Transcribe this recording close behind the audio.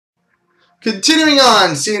Continuing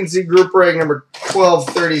on, CNC group break number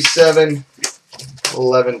 1237,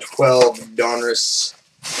 1112 Donruss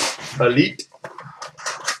Elite.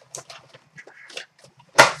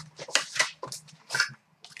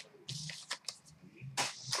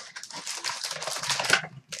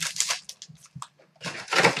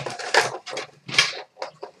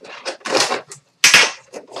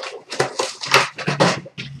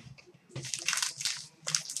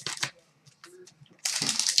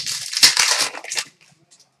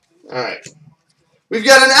 Alright. We've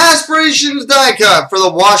got an Aspirations die cut for the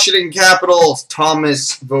Washington Capitals,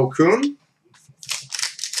 Thomas Vokoun.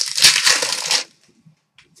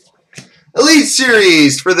 Elite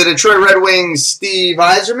Series for the Detroit Red Wings, Steve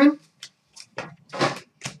Yzerman.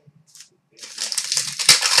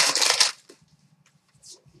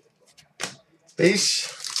 Base.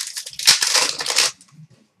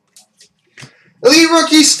 Elite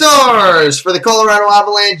Rookie Stars for the Colorado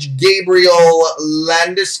Avalanche, Gabriel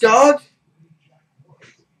Landeskog.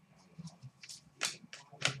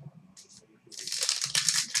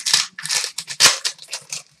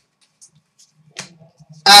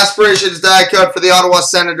 Aspirations die cut for the Ottawa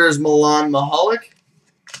Senators, Milan Mahalik.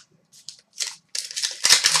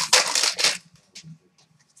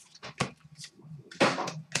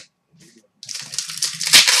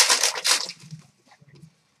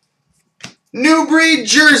 New breed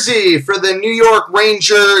jersey for the New York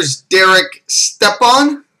Rangers, Derek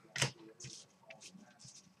Stepan.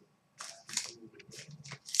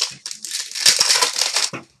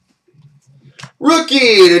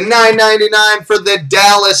 Rookie to $9.99 for the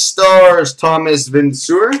Dallas Stars, Thomas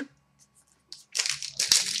Vincour.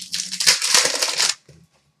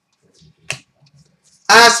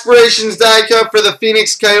 Aspirations die cut for the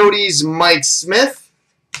Phoenix Coyotes, Mike Smith.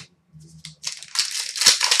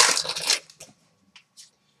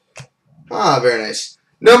 Ah, very nice.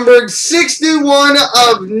 Numbered 61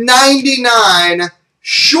 of 99,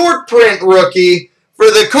 short print rookie for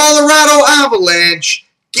the Colorado Avalanche,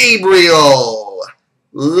 Gabriel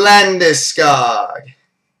Landeskog.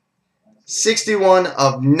 61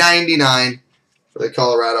 of 99 for the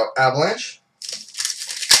Colorado Avalanche.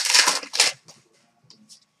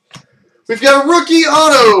 We've got a rookie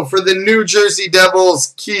auto for the New Jersey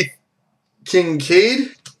Devils, Keith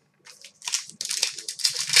Kincaid.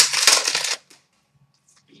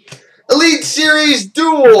 Elite Series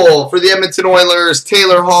Duel for the Edmonton Oilers,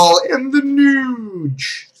 Taylor Hall and the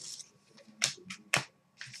Nuge.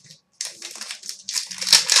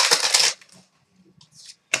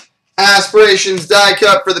 Aspirations die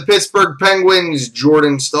cut for the Pittsburgh Penguins,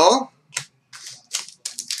 Jordan Staal.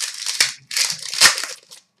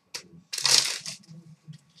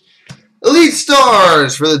 Elite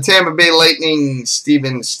Stars for the Tampa Bay Lightning,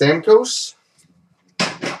 Steven Stamkos.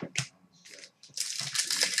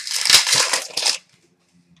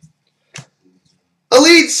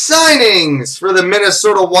 Elite Signings for the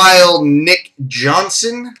Minnesota Wild, Nick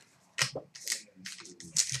Johnson.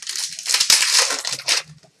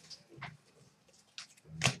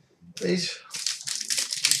 Please.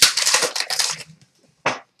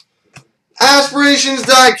 Aspirations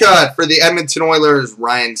die cut for the Edmonton Oilers,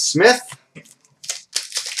 Ryan Smith.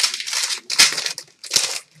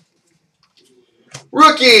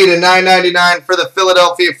 Rookie to $9.99 for the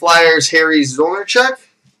Philadelphia Flyers, Harry Zolnierczyk.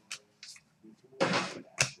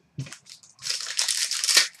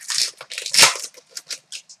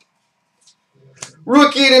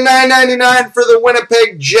 Rookie to $9.99 for the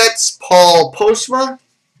Winnipeg Jets, Paul Postma.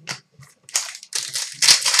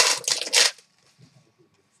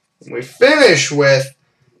 And we finish with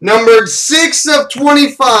numbered 6 of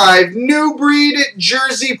 25, new breed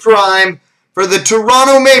jersey prime for the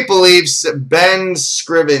Toronto Maple Leafs, Ben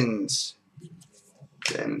Scrivens.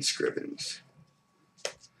 Ben Scrivens.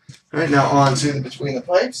 All right, now on to the Between the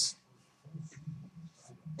Pipes.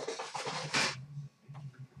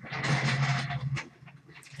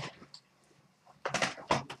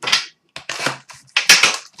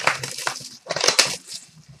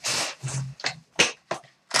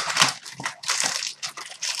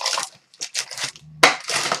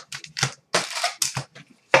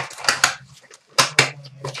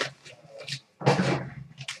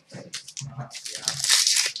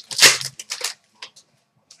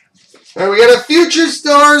 All right, we got a Future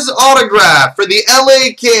Stars autograph for the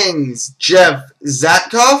LA Kings, Jeff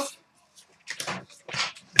Zatkoff.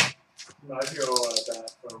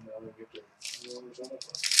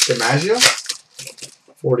 DiMaggio?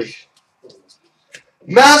 40.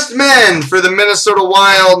 Masked Man for the Minnesota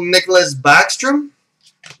Wild, Nicholas Backstrom.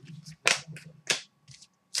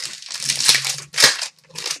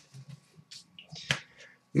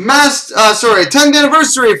 10th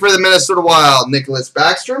anniversary for the Minnesota Wild, Nicholas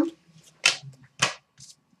Backstrom.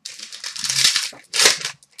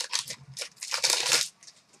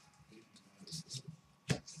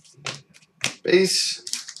 Base.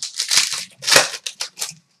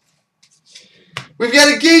 We've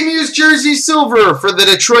got a game used jersey silver for the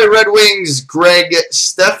Detroit Red Wings, Greg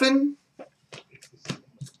Steffen.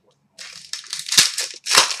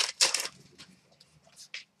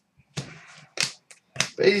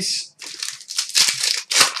 Base.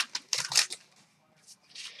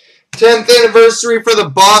 10th anniversary for the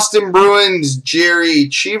Boston Bruins, Jerry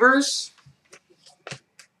Cheevers.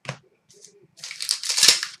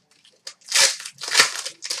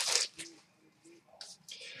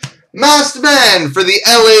 Masked Man for the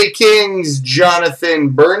LA Kings,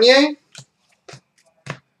 Jonathan Bernier.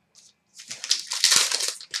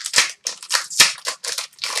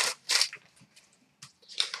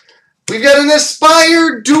 We've got an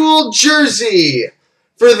Aspire dual jersey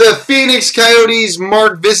for the Phoenix Coyotes,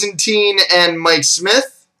 Mark Byzantine and Mike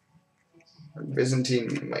Smith.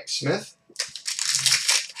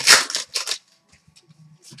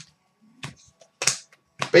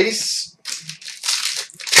 Base.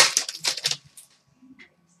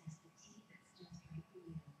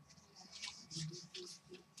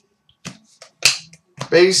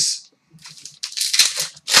 Base.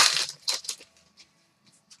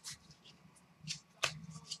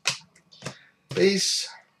 Base.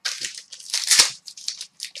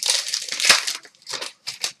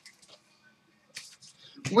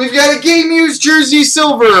 We've got a game used jersey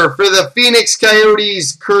silver for the Phoenix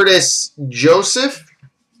Coyotes, Curtis Joseph.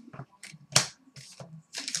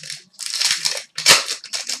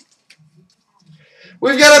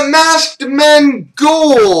 We've got a Masked Men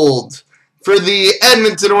gold for the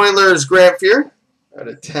Edmonton Oilers, Grant Fuhr. Out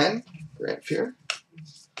of 10, Grant Fuhr.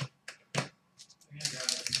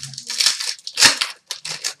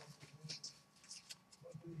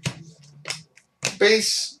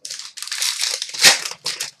 Base.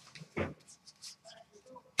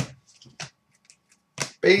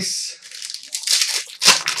 Base.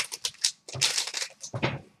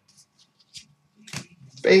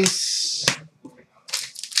 Base.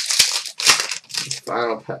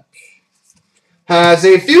 Final pack. Has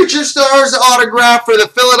a Future Stars autograph for the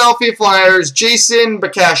Philadelphia Flyers, Jason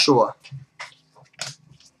Bakashua.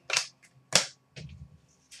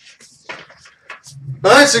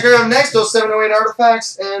 Alright, so going up next, those 708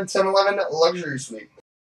 Artifacts and 1011 Luxury Suite.